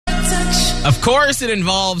Of course, it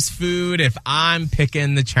involves food if I'm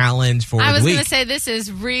picking the challenge for the week. I was going to say, this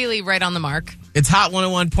is really right on the mark. It's Hot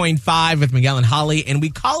 101.5 with Miguel and Holly, and we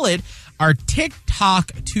call it our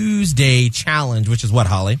TikTok Tuesday challenge, which is what,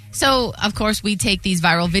 Holly? So, of course, we take these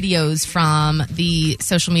viral videos from the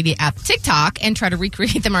social media app TikTok and try to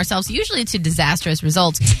recreate them ourselves, usually to disastrous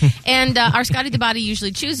results. And our Scotty the Body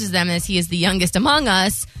usually chooses them as he is the youngest among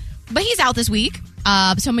us. But he's out this week.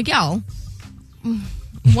 So, Miguel,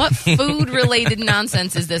 what food-related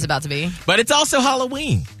nonsense is this about to be? But it's also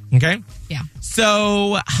Halloween, okay? Yeah.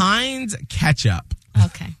 So, Heinz ketchup.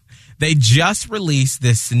 Okay. They just released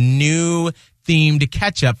this new themed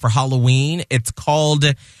ketchup for Halloween. It's called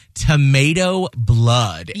Tomato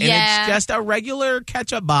Blood. And it's just a regular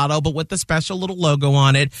ketchup bottle, but with a special little logo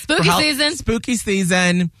on it. Spooky season. Spooky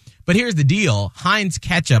season. But here's the deal. Heinz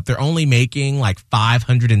ketchup, they're only making like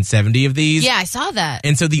 570 of these. Yeah, I saw that.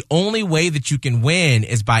 And so the only way that you can win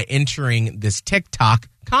is by entering this TikTok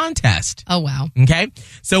contest. Oh, wow. Okay?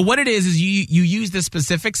 So what it is you use this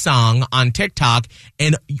specific song on TikTok,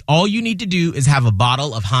 and all you need to do is have a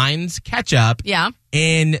bottle of Heinz ketchup. Yeah.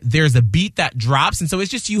 And there's a beat that drops. And so it's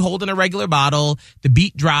just you holding a regular bottle, the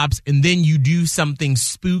beat drops, and then you do something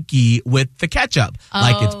spooky with the ketchup.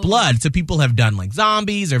 Like it's blood. So people have done like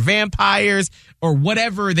zombies or vampires or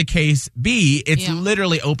whatever the case be. It's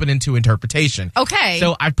literally open into interpretation. Okay.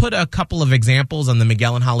 So I put a couple of examples on the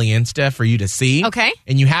Miguel and Holly Insta for you to see. Okay.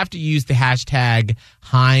 And you have to use the hashtag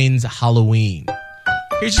Heinz Halloween.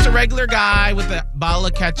 Here's just a regular guy with a bottle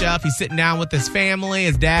of ketchup. He's sitting down with his family,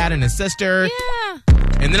 his dad and his sister. Yeah.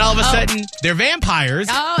 And then all of a sudden, they're vampires.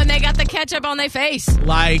 Oh, and they got the ketchup on their face.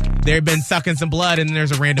 Like they've been sucking some blood, and then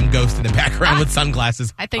there's a random ghost in the background with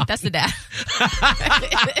sunglasses. I think that's the dad.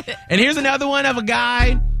 And here's another one of a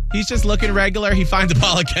guy. He's just looking regular. He finds a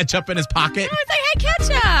bottle of ketchup in his pocket. Oh, it's like, hey,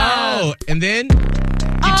 ketchup. Oh, and then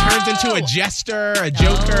he turns into a jester, a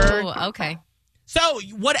joker. Oh, okay. So,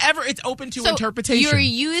 whatever, it's open to interpretation. You're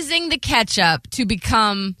using the ketchup to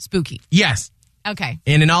become spooky. Yes. Okay.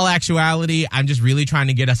 And in all actuality, I'm just really trying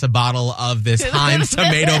to get us a bottle of this Heinz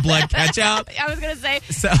Tomato Blood ketchup. I was going to say,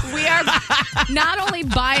 we are not only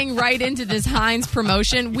buying right into this Heinz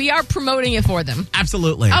promotion, we are promoting it for them.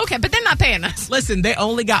 Absolutely. Okay, but they're not paying us. Listen, they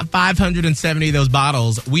only got 570 of those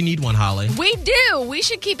bottles. We need one, Holly. We do. We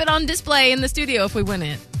should keep it on display in the studio if we win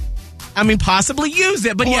it. I mean, possibly use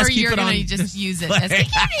it, but yes, keep it on. Or you're going to just use it.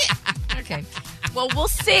 Okay. Well, we'll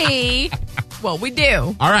see what we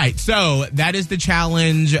do. All right. So that is the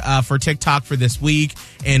challenge for TikTok for this week,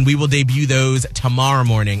 and we will debut those tomorrow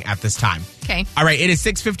morning at this time. Okay. All right. It is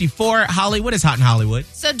 6:54. Holly, what is hot in Hollywood?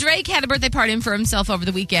 So Drake had a birthday party for himself over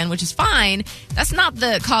the weekend, which is fine. That's not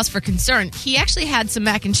the cause for concern. He actually had some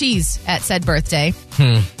mac and cheese at said birthday.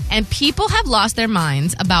 And people have lost their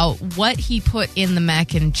minds about what he put in the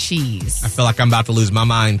mac and cheese. I feel like I'm about to lose my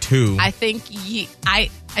mind, too. I think I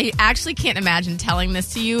actually can't imagine telling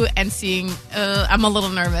this to you and seeing, I'm a little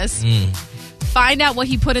nervous. Find out what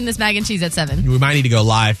he put in this mac and cheese at 7. We might need to go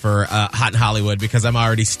live for Hot in Hollywood because I'm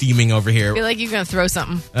already steaming over here. I feel like you're going to throw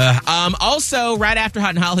something. Also, right after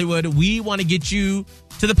Hot in Hollywood, we want to get you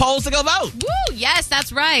to the polls to go vote. Woo, yes,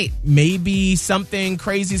 that's right. Maybe something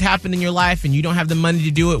crazy's happened in your life and you don't have the money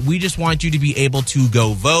to do it. We just want you to be able to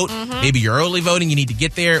go vote. Maybe you're early voting. You need to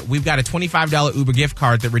get there. We've got a $25 Uber gift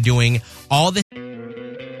card that we're doing all the...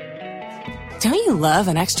 Don't you love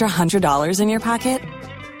an extra $100 in your pocket?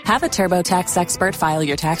 Have a TurboTax expert file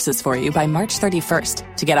your taxes for you by March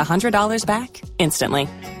 31st to get $100 back instantly.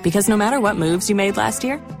 Because no matter what moves you made last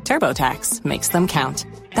year, TurboTax makes them count.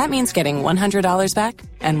 That means getting $100 back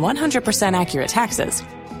and 100% accurate taxes,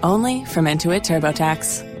 only from Intuit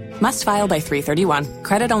TurboTax. Must file by 3/31.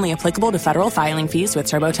 Credit only applicable to federal filing fees with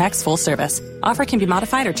TurboTax full service. Offer can be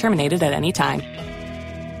modified or terminated at any time.